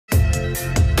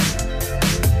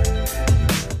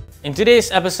In today's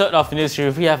episode of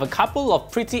Nextrift, we have a couple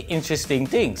of pretty interesting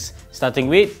things, starting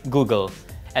with Google.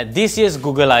 At this year's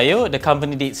Google I/O, the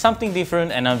company did something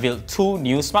different and unveiled two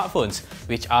new smartphones,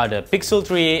 which are the Pixel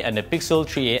 3a and the Pixel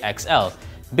 3a XL.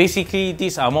 Basically,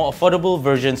 these are more affordable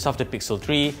versions of the Pixel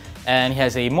 3 and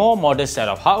has a more modest set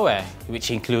of hardware,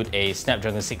 which include a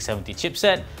Snapdragon 670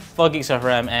 chipset, 4GB of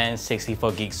RAM and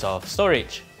 64GB of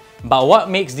storage. But what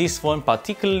makes this phone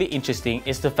particularly interesting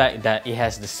is the fact that it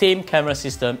has the same camera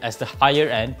system as the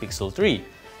higher-end Pixel 3.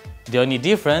 The only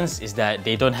difference is that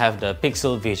they don't have the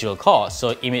Pixel visual core,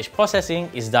 so image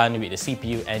processing is done with the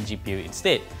CPU and GPU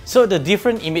instead. So the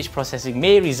different image processing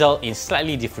may result in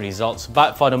slightly different results,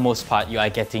 but for the most part, you are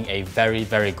getting a very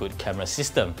good camera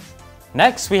system.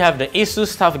 Next, we have the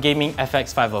Asus TUF Gaming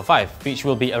FX505, which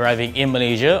will be arriving in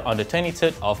Malaysia on the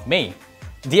 23rd of May.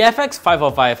 The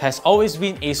FX505 has always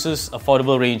been Asus'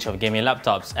 affordable range of gaming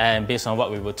laptops, and based on what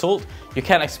we were told, you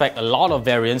can expect a lot of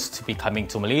variants to be coming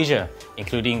to Malaysia,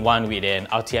 including one with an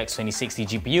RTX 2060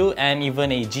 GPU and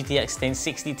even a GTX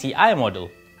 1060 Ti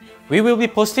model. We will be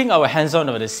posting our hands-on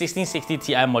of the 1660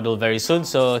 Ti model very soon,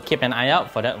 so keep an eye out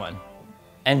for that one.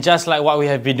 And just like what we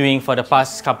have been doing for the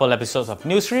past couple episodes of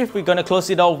Nextrift, we're gonna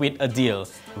close it off with a deal.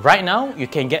 Right now, you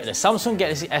can get the Samsung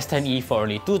Galaxy S10e for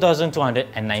only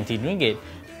 2,219 ringgit.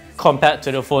 Compared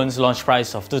to the phone's launch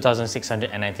price of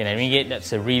 2,699 ringgit,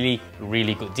 that's a really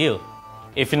good deal.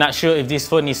 If you're not sure if this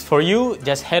phone is for you,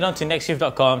 just head on to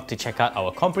Nextrift.com to check out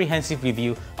our comprehensive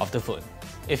review of the phone.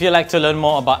 If you'd like to learn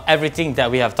more about everything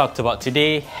that we have talked about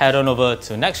today, head on over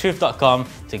to Nextrift.com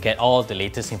to get all the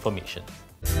latest information.